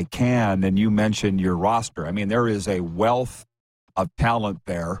game that I can, and you mentioned your roster. I mean, there is a wealth of talent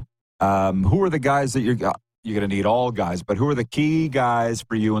there. Who are the guys that you're going to need? All guys, but who are the key guys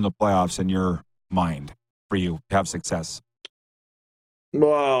for you in the playoffs in your mind for you to have success?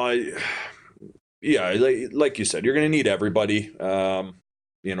 Well, like you said, you're going to need everybody,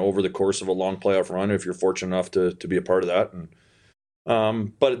 over the course of a long playoff run, if you're fortunate enough to be a part of that. And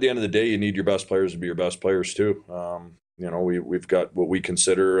but at the end of the day, you need your best players to be your best players too. We've got what we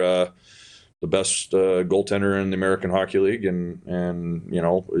consider the best goaltender in the American Hockey League, and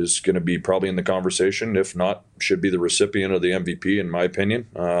is going to be probably in the conversation, if not, should be the recipient of the MVP, in my opinion.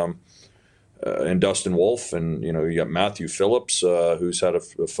 And Dustin Wolf, and you got Matthew Phillips, who's had a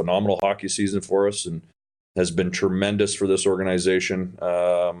phenomenal hockey season for us and has been tremendous for this organization.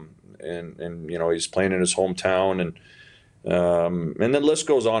 And he's playing in his hometown, and then the list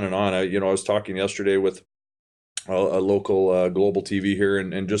goes on and on. I was talking yesterday with a local global TV here,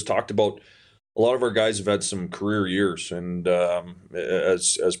 and just talked about a lot of our guys have had some career years and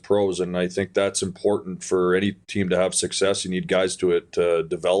as pros, and I think that's important for any team to have success. You need guys to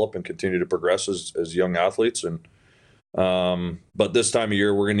develop and continue to progress as young athletes. And but this time of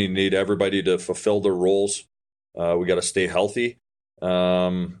year, we're going to need everybody to fulfill their roles. We got to stay healthy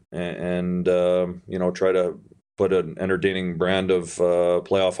and try to put an entertaining brand of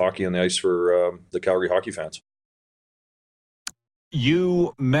playoff hockey on the ice for the Calgary hockey fans.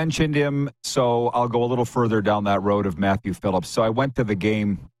 You mentioned him, so I'll go a little further down that road of Matthew Phillips. So I went to the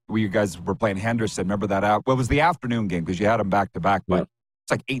game where you guys were playing Henderson. Remember that out? Well, it was the afternoon game because you had them back-to-back, but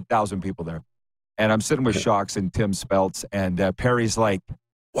it's like 8,000 people there. And I'm sitting with Shocks and Tim Speltz, and Perry's like,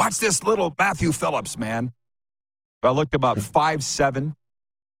 watch this little Matthew Phillips, man. I looked him up, 5'7",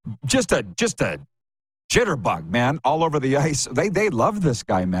 just a jitterbug, man, all over the ice. They love this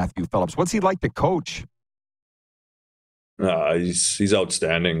guy, Matthew Phillips. What's he like to coach? He's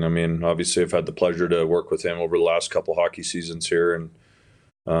outstanding. I mean, obviously, I've had the pleasure to work with him over the last couple hockey seasons here, and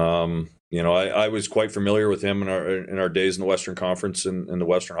I was quite familiar with him in our days in the Western Conference and in the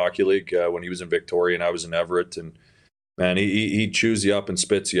Western Hockey League when he was in Victoria and I was in Everett. And man, he chews you up and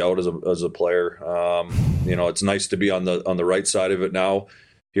spits you out as a player. It's nice to be on the right side of it now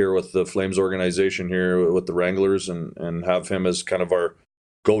here with the Flames organization here with the Wranglers and have him as kind of our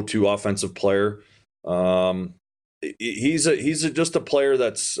go-to offensive player. He's just a player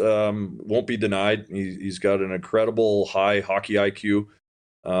that's won't be denied. He's got an incredible high hockey IQ,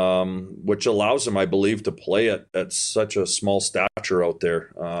 which allows him, I believe, to play at such a small stature out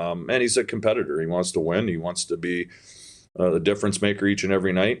there. And he's a competitor. He wants to win. He wants to be the difference maker each and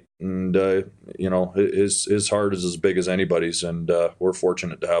every night. And his heart is as big as anybody's, and we're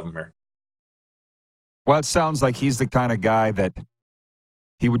fortunate to have him here. Well, it sounds like he's the kind of guy that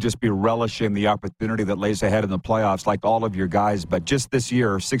he would just be relishing the opportunity that lays ahead in the playoffs like all of your guys. But just this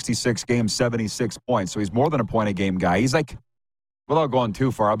year, 66 games, 76 points. So he's more than a point-a-game guy. He's like, without going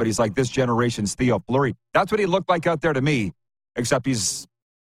too far, but he's like this generation's Theo Fleury. That's what he looked like out there to me, except he's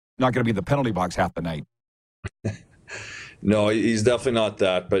not going to be in the penalty box half the night. No, he's definitely not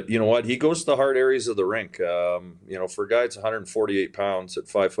that. But you know what? He goes to the hard areas of the rink. For a guy that's 148 pounds at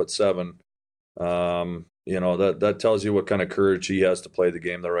 5'7", that tells you what kind of courage he has to play the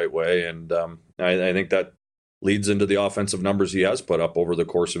game the right way. And I think that leads into the offensive numbers he has put up over the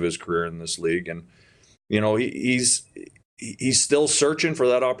course of his career in this league. And, he's still searching for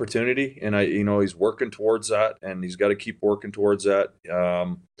that opportunity. And, he's working towards that, and he's got to keep working towards that.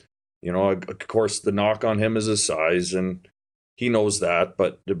 Of course, the knock on him is his size, and he knows that.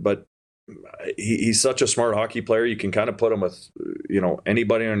 But he's such a smart hockey player. You can kind of put him with,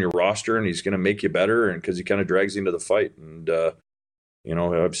 anybody on your roster, and he's going to make you better. And because he kind of drags you into the fight. And,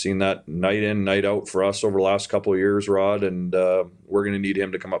 I've seen that night in, night out for us over the last couple of years, Rod. And we're going to need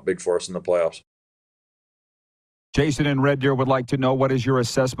him to come up big for us in the playoffs. Jason in Red Deer would like to know, what is your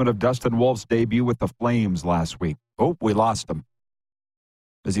assessment of Dustin Wolf's debut with the Flames last week? Oh, we lost him.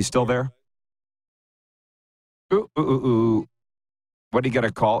 Is he still there? Ooh. What did he get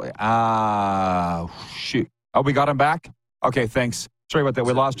a call? Shoot. Oh, we got him back? Okay, thanks. Sorry about that.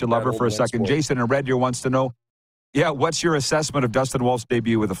 We lost your lover for a second. Jason in Red Deer wants to know, what's your assessment of Dustin Wolf's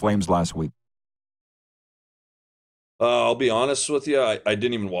debut with the Flames last week? I'll be honest with you. I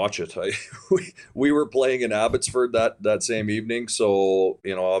didn't even watch it. We were playing in Abbotsford that same evening. So,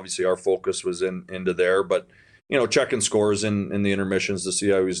 obviously our focus was into there. But, checking scores in the intermissions to see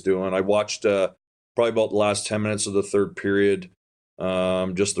how he was doing. I watched probably about the last 10 minutes of the third period.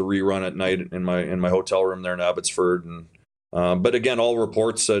 Just the rerun at night in my hotel room there in Abbotsford. And but again, all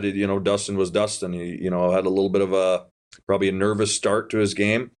reports said, Dustin was Dustin. He, had a little bit of probably a nervous start to his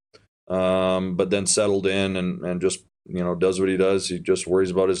game. But then settled in and just, does what he does. He just worries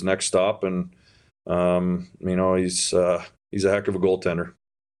about his next stop. And, he's a heck of a goaltender.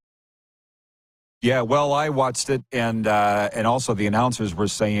 Yeah, well, I watched it, and also the announcers were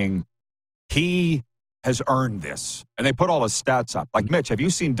saying he has earned this. And they put all his stats up. Like, Mitch, have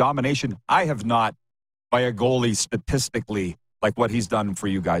you seen domination? I have not, by a goalie statistically, like what he's done for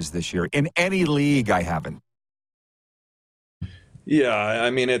you guys this year. In any league, I haven't. Yeah,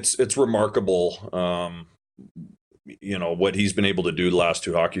 I mean, it's remarkable, what he's been able to do the last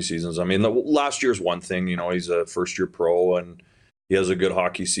two hockey seasons. I mean, the last year's one thing, he's a first-year pro, and he has a good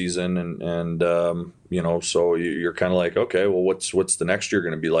hockey season, and so you're kind of like, okay, well, what's the next year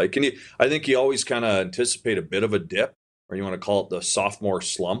going to be like? And I think you always kind of anticipate a bit of a dip, or you want to call it the sophomore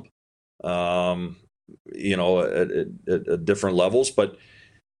slump, at different levels. But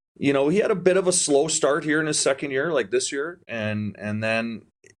he had a bit of a slow start here in his second year, like this year, and then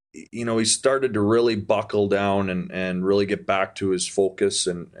he started to really buckle down and really get back to his focus,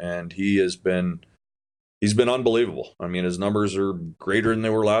 and he's been unbelievable. I mean, his numbers are greater than they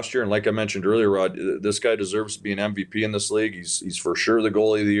were last year, and like I mentioned earlier, Rod, this guy deserves to be an MVP in this league. He's for sure the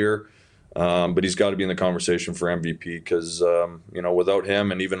goalie of the year, but he's got to be in the conversation for MVP because without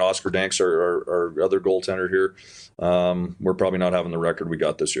him and even Oscar Danks, our other goaltender here, we're probably not having the record we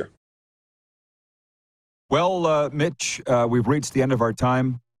got this year. Well, Mitch, we've reached the end of our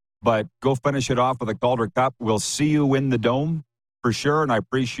time. But go finish it off with a Calder Cup. We'll see you in the Dome for sure, and I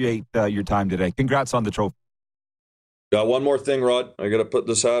appreciate your time today. Congrats on the trophy. Got one more thing, Rod. I got to put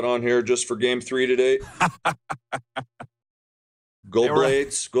this hat on here just for Game 3 today. Go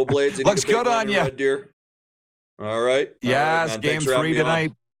Blades. Go Blades. Looks good on you. Red Deer. All right. Yes, all right, Game 3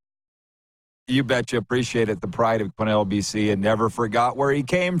 tonight. You betcha. Appreciate it. The pride of Quesnel, BC, and never forgot where he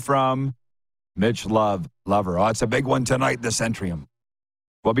came from. Mitch Lover. Oh, it's a big one tonight, the Centrium.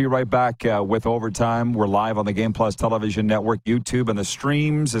 We'll be right back with Overtime. We're live on the Game Plus Television Network, YouTube, and the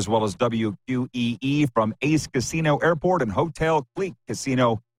streams, as well as WQEE from Ace Casino Airport and Hotel Clique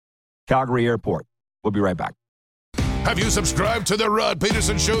Casino, Calgary Airport. We'll be right back. Have you subscribed to the Rod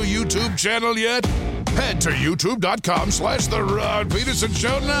Peterson Show YouTube channel yet? Head to youtube.com/The Rod Peterson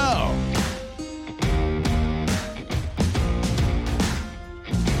Show now.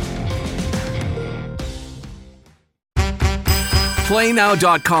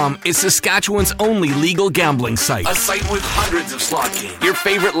 PlayNow.com is Saskatchewan's only legal gambling site. A site with hundreds of slot games, your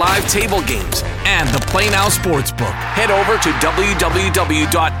favorite live table games, and the Play Now Sportsbook. Head over to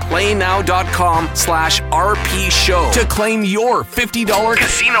www.playnow.com/RP Show to claim your $50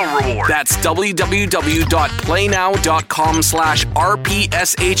 casino reward. That's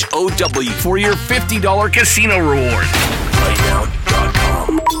www.playnow.com/RPSHOW for your $50 casino reward.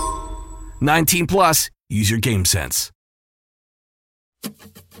 PlayNow.com. 19 plus. Use your game sense.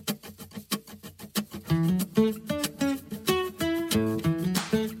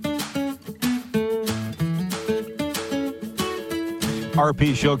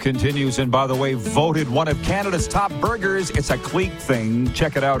 RP Show continues, and by the way, voted one of Canada's top burgers. It's a Clique thing.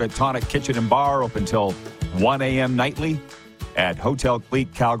 Check it out at Tonic Kitchen and Bar, open till 1 a.m. nightly at Hotel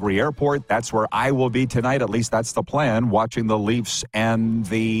Clique, Calgary Airport. That's where I will be tonight. At least that's the plan, watching the Leafs and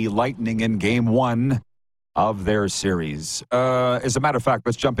the Lightning in Game 1 of their series. As a matter of fact,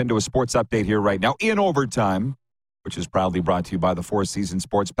 let's jump into a sports update here right now in Overtime, which is proudly brought to you by the Four Seasons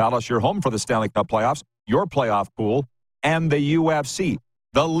Sports Palace, your home for the Stanley Cup playoffs, your playoff pool, and the UFC.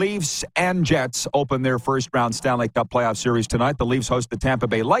 The Leafs and Jets open their first-round Stanley Cup playoff series tonight. The Leafs host the Tampa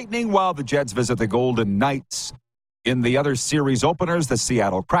Bay Lightning, while the Jets visit the Golden Knights. In the other series openers, the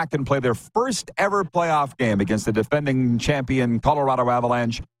Seattle Kraken play their first-ever playoff game against the defending champion Colorado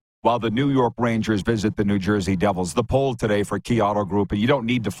Avalanche, while the New York Rangers visit the New Jersey Devils. The poll today for Key Auto Group, and you don't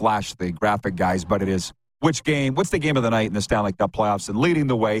need to flash the graphic, guys, but it is what's the game of the night in the Stanley Cup playoffs? And leading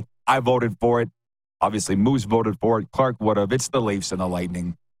the way, I voted for it. Obviously, Moose voted for it. Clark would have. It's the Leafs and the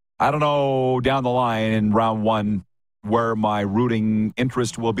Lightning. I don't know down the line in round one where my rooting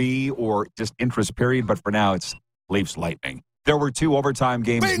interest will be, or just interest period, but for now, it's Leafs Lightning. There were two overtime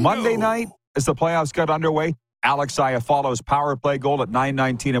games Bingo! Monday night as the playoffs got underway. Alex Iafallo's power play goal at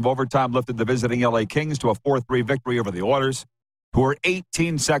 9:19 of overtime lifted the visiting LA Kings to a 4-3 victory over the Oilers, who were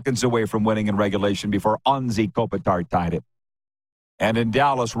 18 seconds away from winning in regulation before Anze Kopitar tied it. And in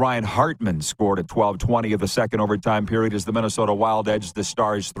Dallas, Ryan Hartman scored at 12:20 of the second overtime period as the Minnesota Wild edged the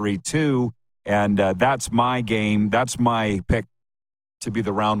Stars 3-2. And that's my game. That's my pick to be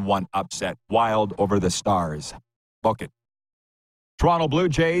the round one upset. Wild over the Stars. Book it. Toronto Blue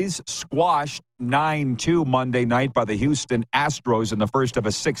Jays squashed 9-2 Monday night by the Houston Astros in the first of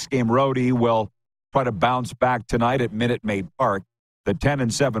a 6-game roadie. Will try to bounce back tonight at Minute Maid Park. The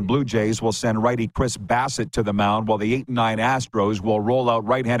 10-7 Blue Jays will send righty Chris Bassett to the mound, while the 8-9 Astros will roll out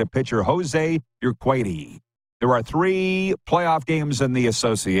right-handed pitcher Jose Urquidy. There are 3 playoff games in the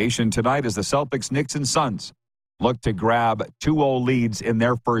association tonight as the Celtics, Knicks, and Suns look to grab 2-0 leads in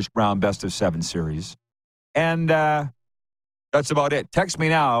their first-round best-of-7 series. And that's about it. Text me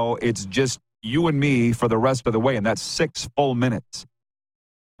now. It's just you and me for the rest of the way, and that's 6 full minutes,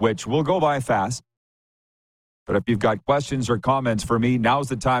 which will go by fast. But if you've got questions or comments for me, now's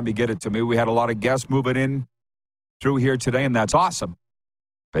the time to get it to me. We had a lot of guests moving in through here today, and that's awesome.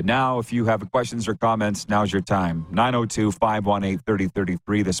 But now, if you have questions or comments, now's your time.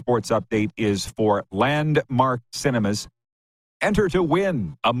 902-518-3033. The sports update is for Landmark Cinemas. Enter to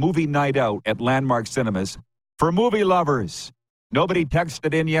win a movie night out at Landmark Cinemas for movie lovers. Nobody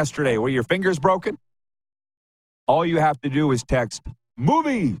texted in yesterday. Were your fingers broken? All you have to do is text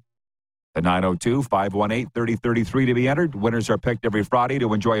movie The 902-518-3033 to be entered. Winners are picked every Friday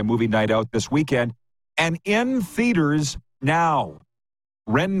to enjoy a movie night out this weekend. And in theaters now,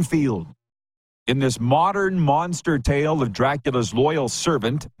 Renfield. In this modern monster tale of Dracula's loyal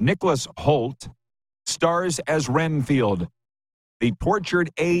servant, Nicholas Hoult stars as Renfield, the tortured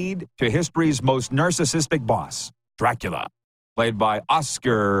aide to history's most narcissistic boss, Dracula, played by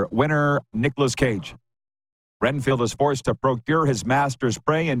Oscar winner Nicolas Cage. Renfield is forced to procure his master's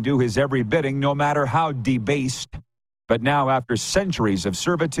prey and do his every bidding, no matter how debased. But now, after centuries of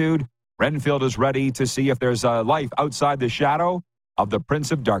servitude, Renfield is ready to see if there's a life outside the shadow of the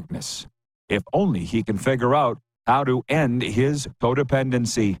Prince of Darkness. If only he can figure out how to end his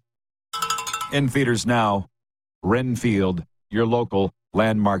codependency. In theaters now, Renfield, your local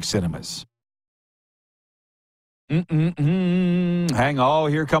landmark cinemas. Hang on.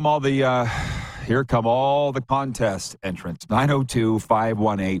 Here come all the contest entrants.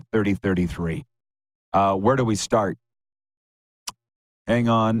 902-518-3033. Where do we start? Hang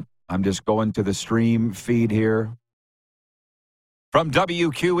on. I'm just going to the stream feed here. From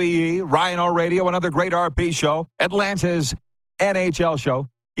WQEE, Ryan O'Radio, another great RP show, Atlanta's NHL show.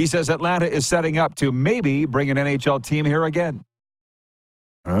 He says Atlanta is setting up to maybe bring an NHL team here again.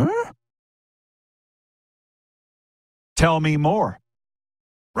 Huh? Tell me more.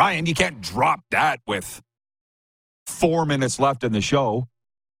 Ryan, you can't drop that with 4 minutes left in the show.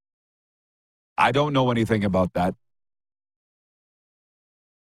 I don't know anything about that.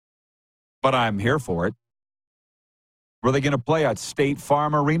 But I'm here for it. Were they going to play at State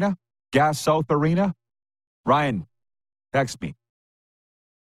Farm Arena? Gas South Arena? Ryan, text me.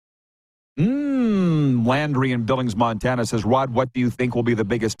 Landry in Billings, Montana says, Rod, what do you think will be the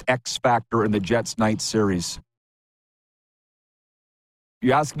biggest X factor in the Jets night series?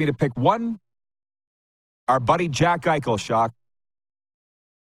 You ask me to pick one? Our buddy Jack Eichel, Shock.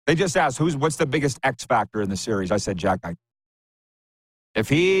 They just asked, what's the biggest X factor in the series? I said Jack Eichel. If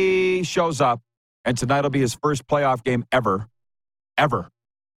he shows up, and tonight will be his first playoff game ever,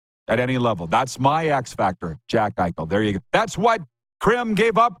 at any level. That's my X factor, Jack Eichel. There you go. That's what Krim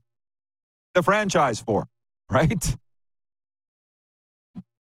gave up the franchise for, right?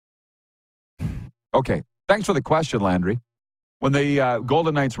 Okay. Thanks for the question, Landry. When the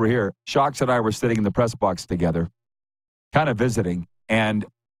Golden Knights were here, Shocks and I were sitting in the press box together, kind of visiting, and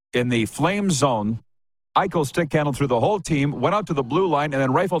in the flame zone, Eichel stick handled through the whole team, went out to the blue line, and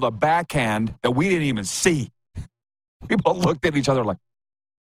then rifled a backhand that we didn't even see. People looked at each other like,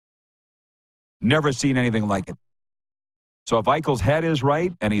 never seen anything like it. So if Eichel's head is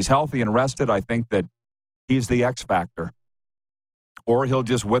right and he's healthy and rested, I think that he's the X factor. Or he'll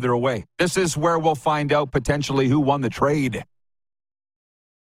just wither away. This is where we'll find out potentially who won the trade.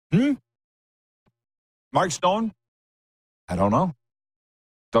 Mark Stone? I don't know.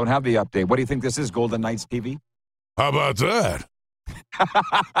 Don't have the update. What do you think this is, Golden Knights TV? How about that?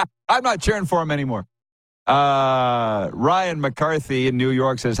 I'm not cheering for him anymore. Ryan McCarthy in New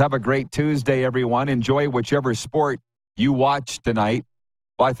York says, have a great Tuesday, everyone. Enjoy whichever sport you watch tonight.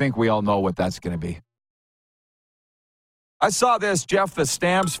 Well, I think we all know what that's going to be. I saw this. Jeff, the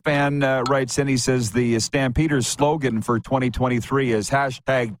Stamps fan, writes in. He says the Stampeders slogan for 2023 is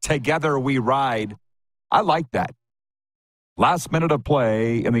 #TogetherWeRide. I like that. Last minute of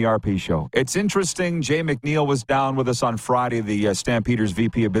play in the RP show. It's interesting. Jay McNeil was down with us on Friday, the Stampeders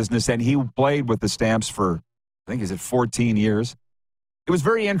VP of Business, and he played with the Stamps for, I think, 14 years. It was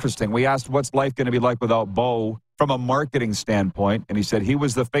very interesting. We asked, what's life going to be like without Bo from a marketing standpoint? And he said he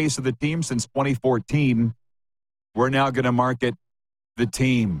was the face of the team since 2014. We're now going to market the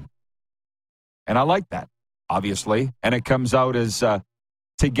team. And I like that, obviously. And it comes out as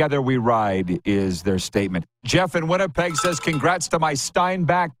Together We Ride is their statement. Jeff in Winnipeg says, congrats to my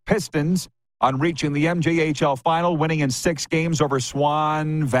Steinbach Pistons on reaching the MJHL final, winning in 6 games over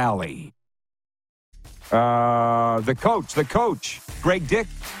Swan Valley. The coach, Greg Dick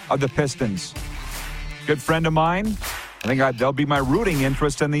of the Pistons. Good friend of mine. I think they'll be my rooting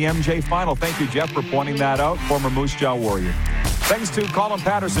interest in the MJ final. Thank you, Jeff, for pointing that out. Former Moose Jaw Warrior. Thanks to Colin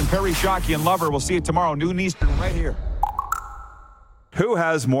Patterson, Perry Shockey, and Lover. We'll see you tomorrow, noon Eastern, right here. Who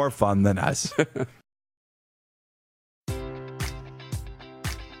has more fun than us?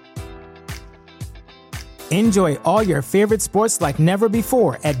 Enjoy all your favorite sports like never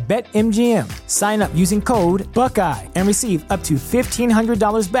before at BetMGM. Sign up using code Buckeye and receive up to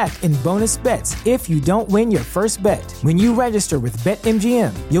 $1,500 back in bonus bets if you don't win your first bet. When you register with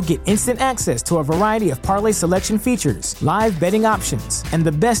BetMGM, you'll get instant access to a variety of parlay selection features, live betting options, and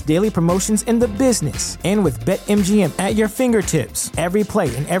the best daily promotions in the business. And with BetMGM at your fingertips, every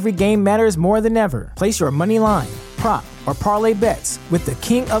play and every game matters more than ever. Place your money line, prop, or parlay bets with the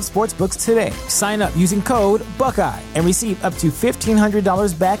king of sportsbooks today. Sign up using code Buckeye and receive up to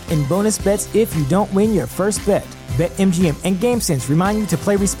 $1,500 back in bonus bets if you don't win your first bet. BetMGM and GameSense remind you to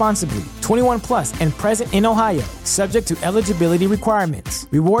play responsibly. 21 plus and present in Ohio, subject to eligibility requirements.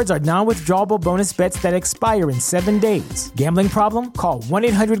 Rewards are non-withdrawable bonus bets that expire in 7 days. Gambling problem? Call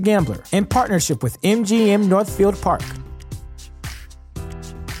 1-800-GAMBLER. In partnership with MGM Northfield Park.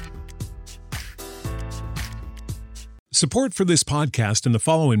 Support for this podcast and the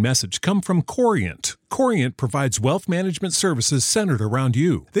following message come from Corient. Corient provides wealth management services centered around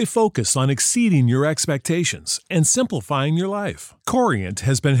you. They focus on exceeding your expectations and simplifying your life. Corient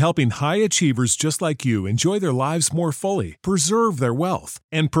has been helping high achievers just like you enjoy their lives more fully, preserve their wealth,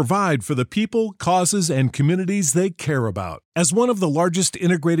 and provide for the people, causes, and communities they care about. As one of the largest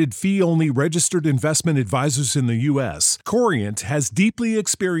integrated fee-only registered investment advisors in the U.S., Corient has deeply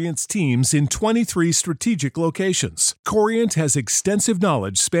experienced teams in 23 strategic locations. Corient has extensive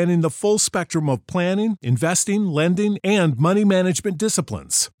knowledge spanning the full spectrum of planning, investing, lending, and money management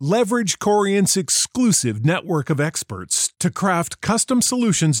disciplines. Leverage Corient's exclusive network of experts to craft custom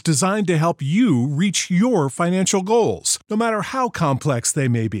solutions designed to help you reach your financial goals, no matter how complex they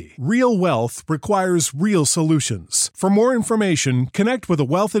may be. Real wealth requires real solutions. For more information, connect with a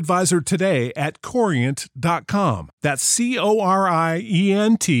wealth advisor today at Corient.com. That's Corient.com.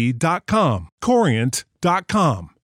 Corient.com.